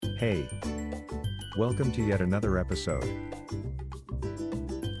Hey! Welcome to yet another episode.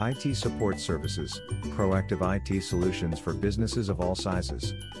 IT Support Services, proactive IT solutions for businesses of all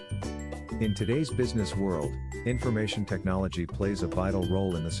sizes. In today's business world, information technology plays a vital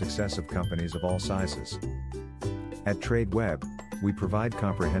role in the success of companies of all sizes. At Tradeweb, we provide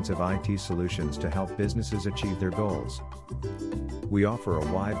comprehensive IT solutions to help businesses achieve their goals. We offer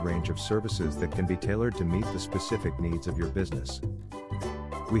a wide range of services that can be tailored to meet the specific needs of your business.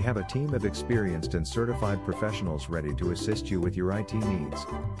 We have a team of experienced and certified professionals ready to assist you with your IT needs.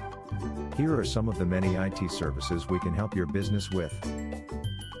 Here are some of the many IT services we can help your business with.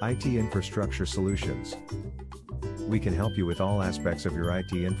 IT Infrastructure Solutions. We can help you with all aspects of your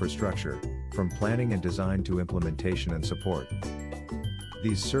IT infrastructure, from planning and design to implementation and support.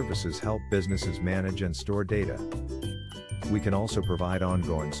 These services help businesses manage and store data. We can also provide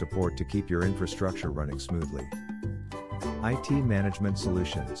ongoing support to keep your infrastructure running smoothly. IT Management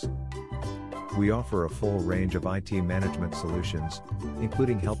Solutions. We offer a full range of IT management solutions,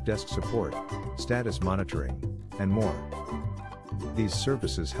 including help desk support, status monitoring, and more. These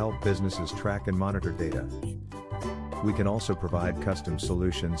services help businesses track and monitor data. We can also provide custom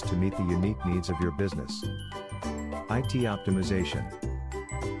solutions to meet the unique needs of your business. IT Optimization.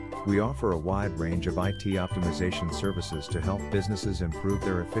 We offer a wide range of IT optimization services to help businesses improve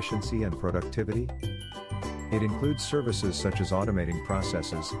their efficiency and productivity. It includes services such as automating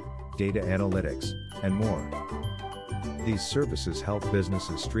processes, data analytics, and more. These services help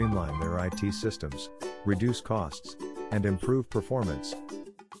businesses streamline their IT systems, reduce costs, and improve performance.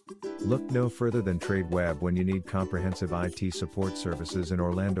 Look no further than Tradeweb when you need comprehensive IT support services in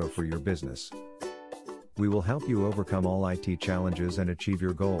Orlando for your business. We will help you overcome all IT challenges and achieve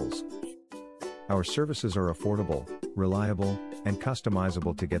your goals. Our services are affordable, reliable, and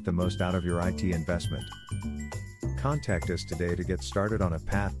customizable to get the most out of your IT investment. Contact us today to get started on a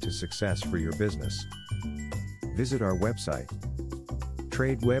path to success for your business. Visit our website,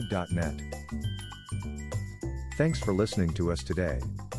 tradeweb.net. Thanks for listening to us today.